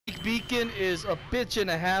beacon is a bitch and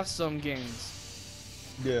a half some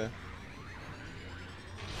games. Yeah.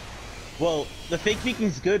 Well, the fake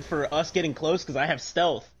beacon's good for us getting close because I have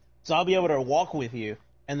stealth, so I'll be able to walk with you.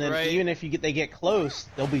 And then even if they get close,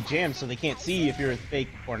 they'll be jammed, so they can't see if you're fake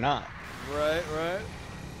or not. Right, right.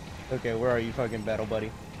 Okay, where are you, fucking battle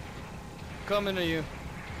buddy? Coming to you.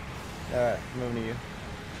 All right, moving to you.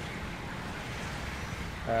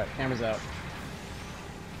 All right, camera's out.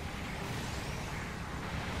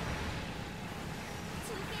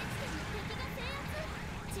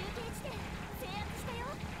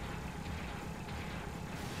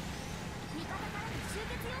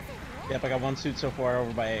 Yep, I got one suit so far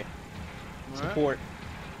over by A. Support.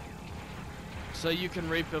 So you can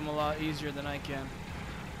rape him a lot easier than I can.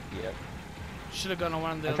 Yep. Should have gone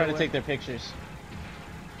around the I'm other trying to way. take their pictures.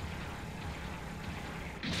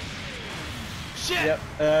 Shit!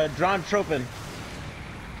 Yep, Drawn Tropin.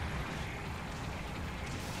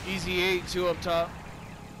 Easy 8, 2 up top.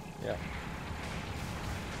 Yep.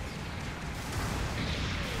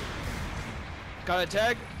 Got a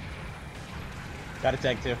tag? Got a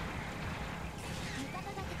tag too.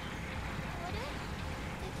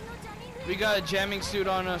 We got a jamming suit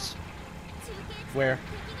on us. Where?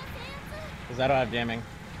 Because I don't have jamming.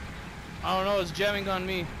 I don't know, it's jamming on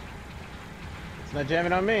me. It's not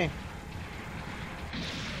jamming on me.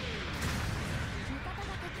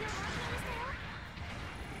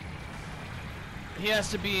 He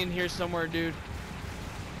has to be in here somewhere, dude.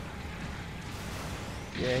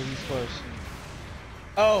 Yeah, he's close.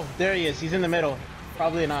 Oh, there he is. He's in the middle.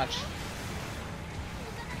 Probably a notch.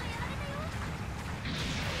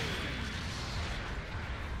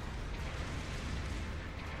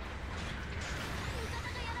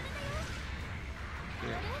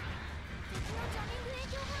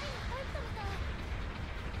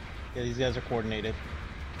 Yeah, these guys are coordinated.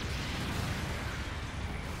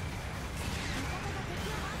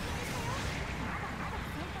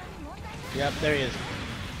 Yep, there he is.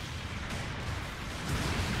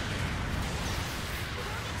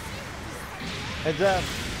 Heads up.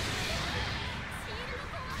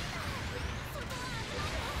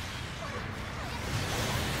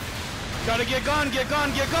 Gotta get gone, get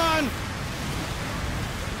gone, get gone!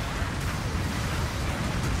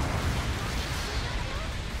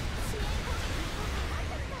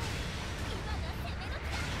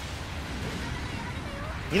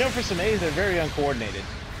 You know, for some A's, they're very uncoordinated.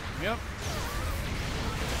 Yep.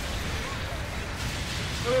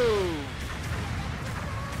 Ooh.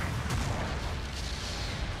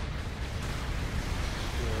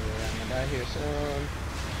 I'm gonna die here soon.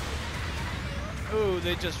 Ooh,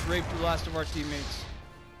 they just raped the last of our teammates.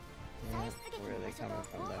 Yeah, where are they coming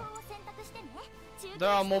from though? They're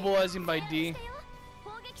all mobilizing by D.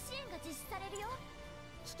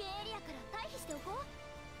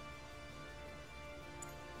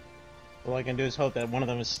 All I can do is hope that one of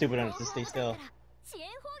them is stupid enough to stay still.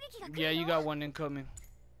 Yeah, you got one incoming.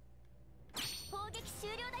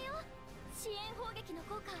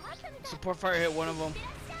 Support fire hit one of them.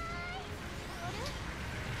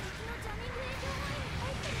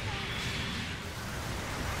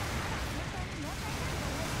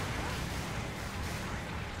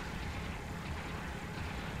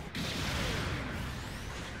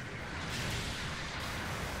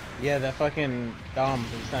 Yeah, that fucking Dom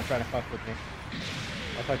is not trying to fuck with me.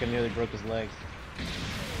 I fucking nearly broke his legs.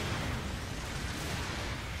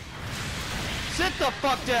 Sit the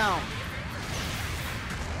fuck down!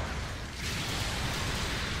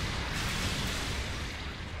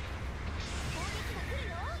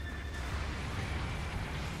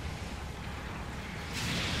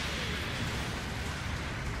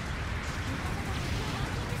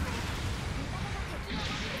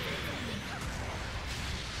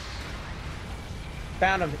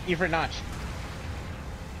 Found him, E for notch.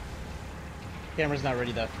 Camera's not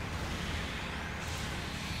ready though.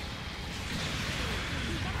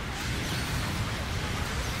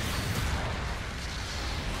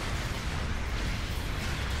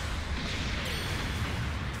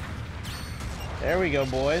 There we go,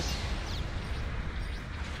 boys.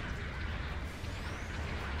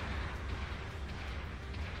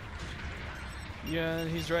 Yeah,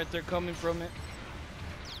 he's right there coming from it.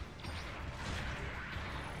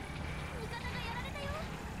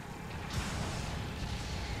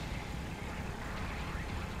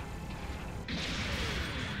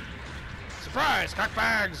 Surprise!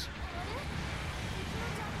 Cockbags!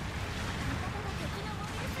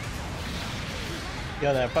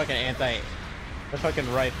 Yo, that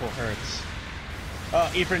fucking rifle hurts.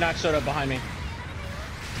 Oh, E for notch showed up behind me.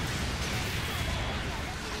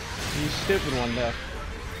 You stupid one, though.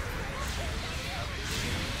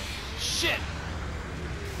 shit!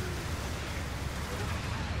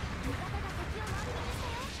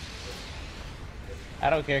 I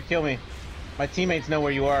don't care, kill me. My teammates know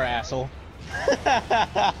where you are, asshole.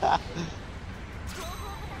 I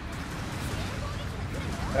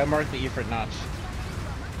marked the Ifrit notch.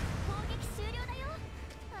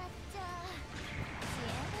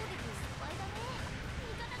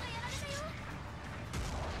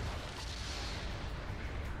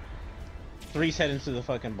 Three's heading to the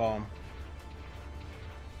fucking bomb.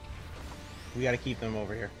 We gotta keep them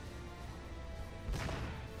over here.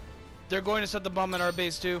 They're going to set the bomb in our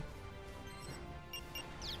base too.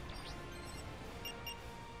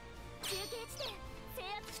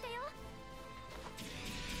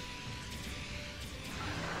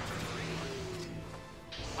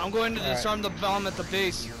 I'm going to disarm the bomb at the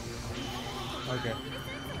base. Okay.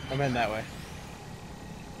 I'm in that way.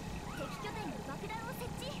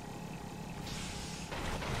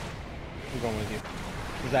 I'm going with you.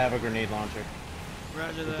 Because I have a grenade launcher.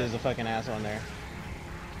 Roger if that. There's a fucking asshole in there.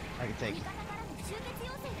 I can take it.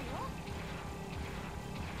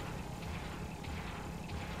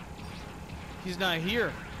 He's not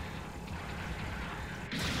here.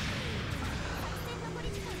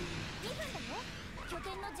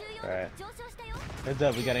 Alright. Heads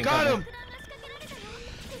up, we got him!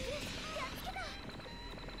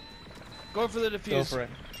 Go for the defuse. Go for it.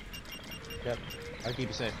 Yep. I'll keep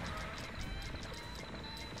you safe.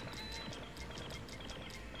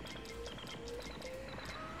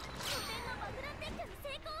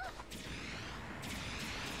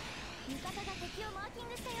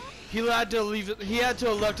 He had to leave. He had to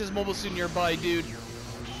elect his mobile suit nearby, dude.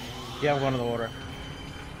 Yeah, I'm going to the water.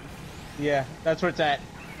 Yeah, that's where it's at.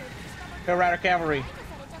 Go Rider Cavalry.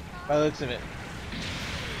 By the looks of it.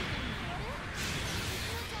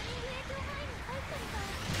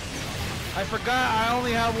 I forgot I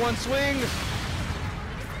only have one swing.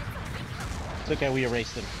 It's okay, we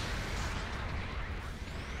erased him.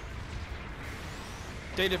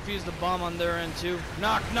 They defused the bomb on their end too.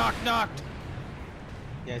 Knocked.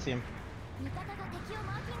 Yeah, I see him.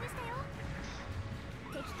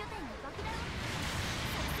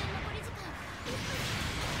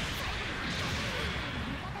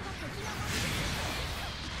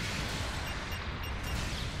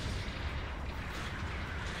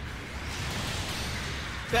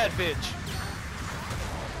 That bitch.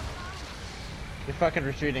 They're fucking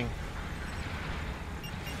retreating.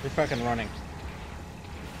 They're fucking running.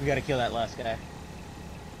 We gotta kill that last guy.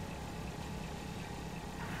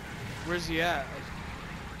 Where's he at?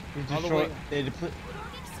 He All the way.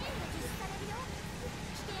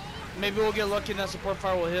 Maybe we'll get lucky and that support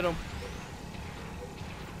fire will hit him.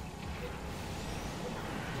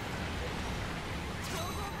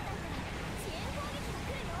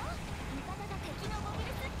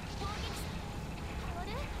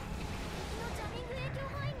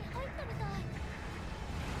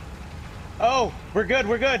 Oh, we're good,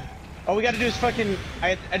 we're good. All we gotta do is fucking...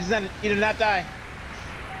 I just need to not die.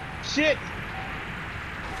 Shit!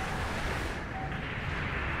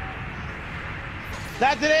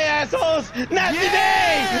 Not today, assholes! Not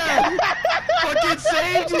today! Fucking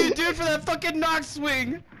saved you, dude, for that fucking knock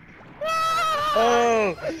swing!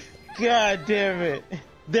 Oh, god damn it.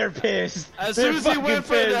 They're pissed. As They're soon as he went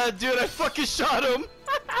for pissed. that, dude, I fucking shot him!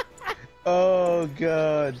 Oh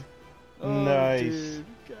god. Oh, nice. Dude,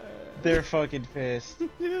 they're fucking pissed.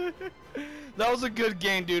 That was a good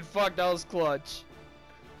game, dude. Fuck, that was clutch.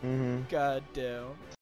 Mm-hmm. God damn.